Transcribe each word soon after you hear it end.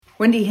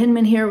Wendy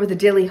Hinman here with the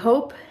Daily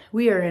Hope.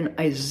 We are in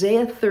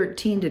Isaiah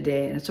 13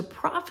 today, and it's a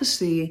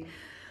prophecy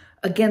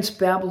against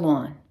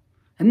Babylon.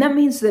 And that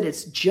means that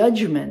it's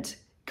judgment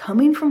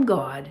coming from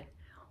God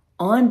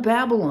on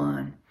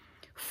Babylon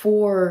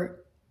for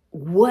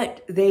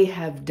what they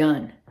have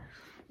done.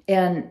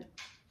 And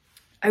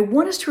I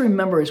want us to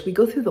remember as we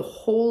go through the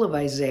whole of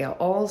Isaiah,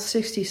 all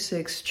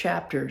 66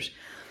 chapters,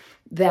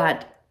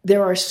 that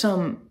there are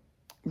some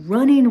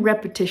running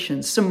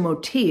repetitions, some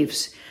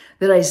motifs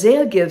that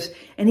Isaiah gives,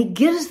 and he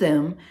gives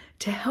them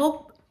to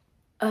help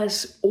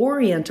us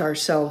orient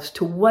ourselves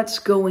to what's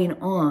going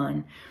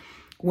on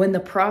when the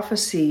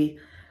prophecy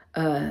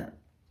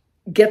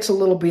gets a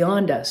little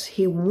beyond us.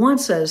 He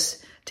wants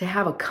us to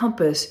have a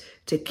compass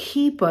to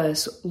keep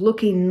us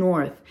looking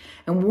north.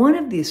 And one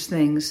of these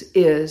things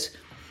is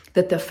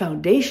that the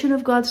foundation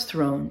of God's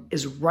throne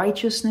is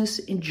righteousness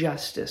and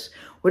justice.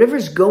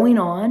 Whatever's going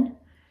on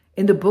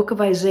in the book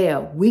of Isaiah,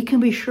 we can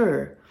be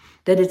sure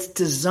that its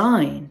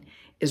design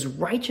is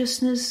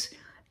righteousness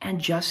and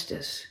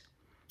justice,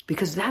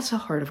 because that's the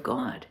heart of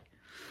God.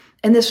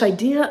 And this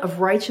idea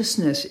of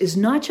righteousness is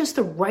not just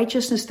the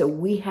righteousness that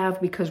we have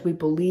because we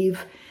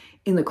believe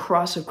in the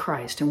cross of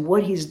Christ and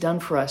what he's done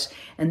for us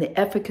and the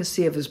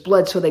efficacy of his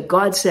blood, so that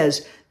God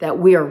says that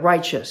we are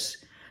righteous,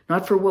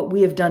 not for what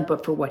we have done,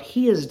 but for what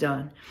he has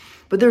done.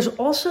 But there's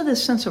also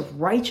this sense of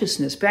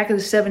righteousness. Back in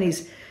the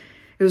 70s,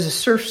 there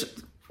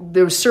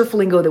was surf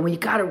lingo that when you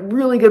got a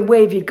really good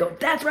wave, you'd go,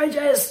 "That's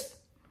righteous."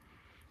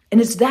 And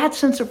it's that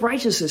sense of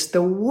righteousness,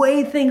 the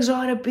way things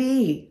ought to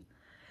be.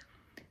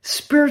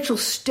 Spiritual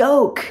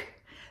stoke,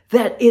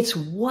 that it's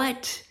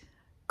what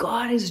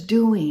God is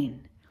doing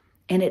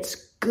and it's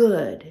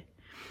good.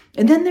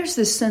 And then there's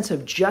this sense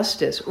of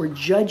justice or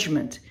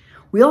judgment.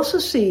 We also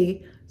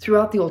see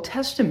throughout the Old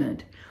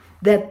Testament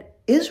that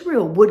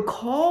Israel would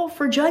call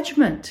for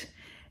judgment,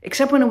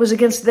 except when it was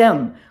against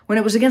them. When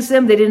it was against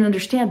them, they didn't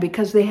understand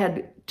because they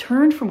had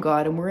turned from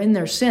God and were in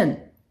their sin.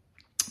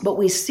 But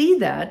we see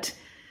that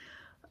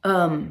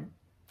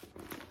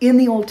in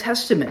the Old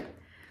Testament.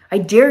 I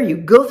dare you,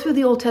 go through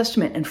the Old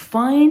Testament and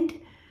find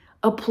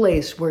a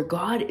place where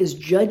God is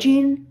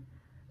judging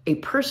a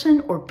person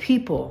or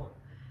people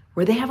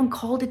where they haven't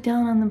called it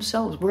down on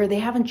themselves, where they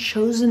haven't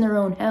chosen their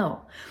own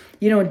hell.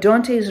 You know, in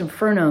Dante's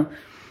Inferno,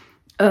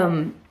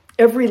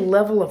 every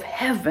level of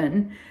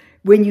heaven,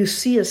 when you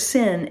see a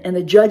sin and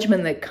the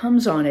judgment that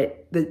comes on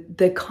it,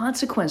 the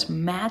consequence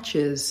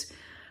matches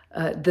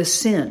the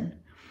sin.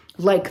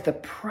 Like the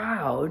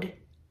proud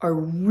are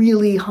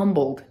really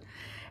humbled.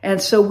 And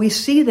so we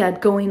see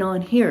that going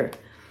on here.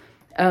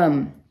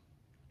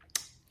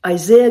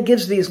 Isaiah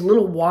gives these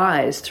little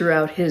whys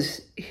throughout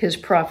his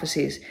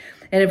prophecies.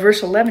 And in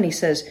verse 11, he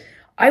says,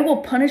 "I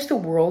will punish the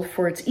world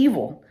for its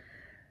evil,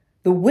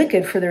 the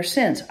wicked for their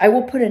sins. I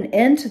will put an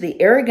end to the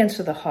arrogance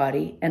of the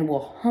haughty and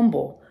will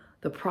humble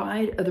the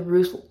pride of the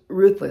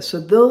ruthless." So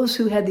those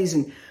who had these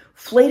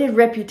inflated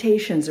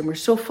reputations and were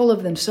so full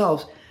of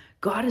themselves,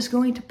 God is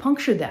going to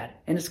puncture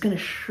that, and it's going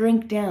to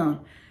shrink down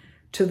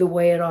to the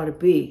way it ought to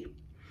be.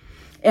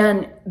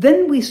 And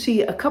then we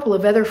see a couple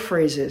of other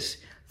phrases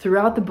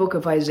throughout the book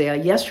of Isaiah.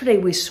 Yesterday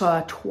we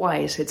saw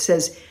twice, it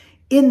says,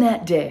 "in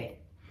that day."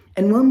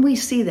 And when we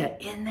see that,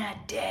 in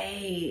that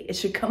day, it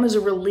should come as a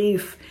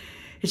relief.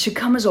 It should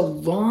come as a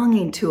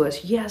longing to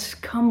us. Yes,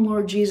 come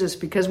Lord Jesus,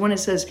 because when it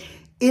says,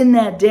 "in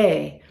that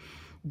day,"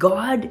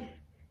 God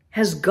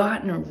has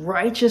gotten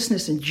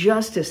righteousness and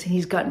justice, and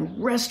he's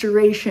gotten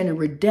restoration and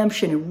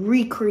redemption and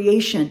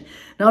recreation,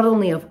 not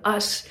only of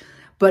us,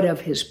 but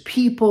of his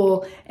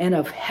people and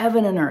of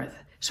heaven and earth.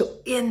 So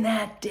in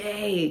that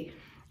day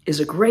is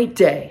a great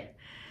day.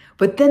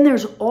 But then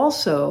there's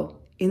also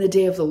in the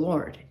day of the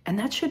Lord, and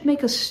that should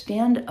make us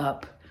stand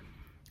up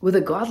with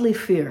a godly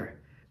fear,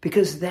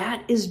 because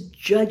that is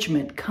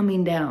judgment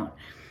coming down.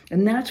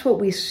 And that's what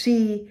we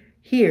see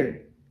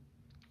here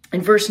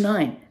in verse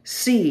 9.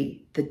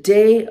 "See, the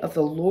day of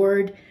the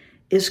Lord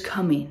is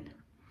coming."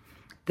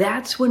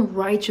 That's when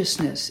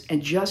righteousness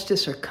and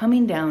justice are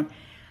coming down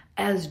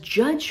as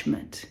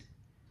judgment.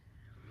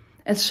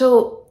 And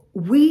so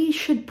we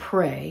should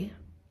pray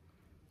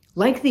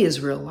like the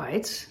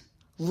Israelites,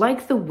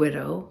 like the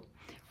widow.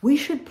 We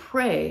should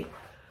pray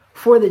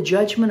for the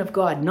judgment of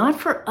God, not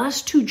for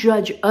us to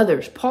judge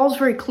others. Paul's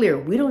very clear.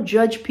 We don't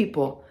judge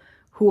people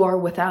who are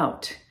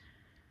without.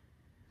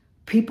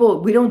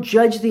 We don't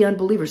judge the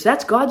unbelievers.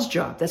 That's God's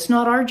job. That's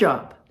not our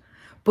job.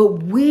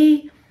 But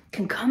we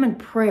can come in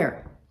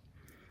prayer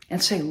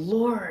and say,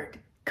 "Lord,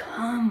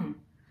 come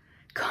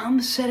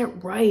set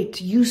it right.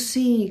 You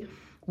see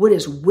what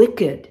is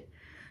wicked.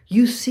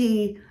 You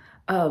see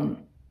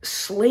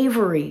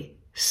slavery.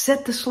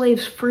 Set the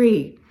slaves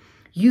free.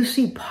 You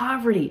see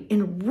poverty.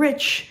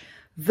 Enrich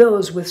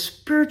those with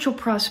spiritual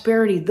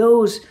prosperity,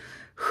 those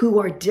who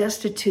are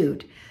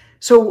destitute."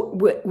 So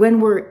when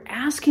we're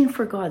asking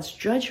for God's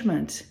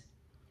judgment,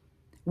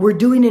 we're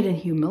doing it in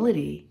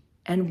humility,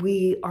 and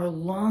we are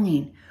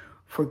longing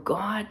for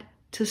God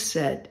to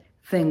set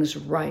things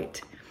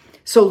right.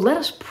 So let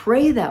us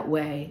pray that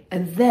way.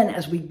 And then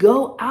as we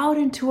go out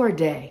into our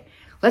day,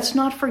 Let's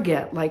not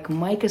forget, like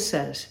Micah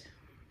says,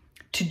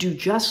 to do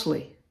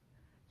justly,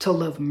 to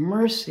love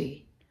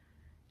mercy,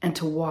 and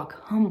to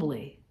walk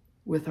humbly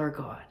with our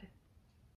God.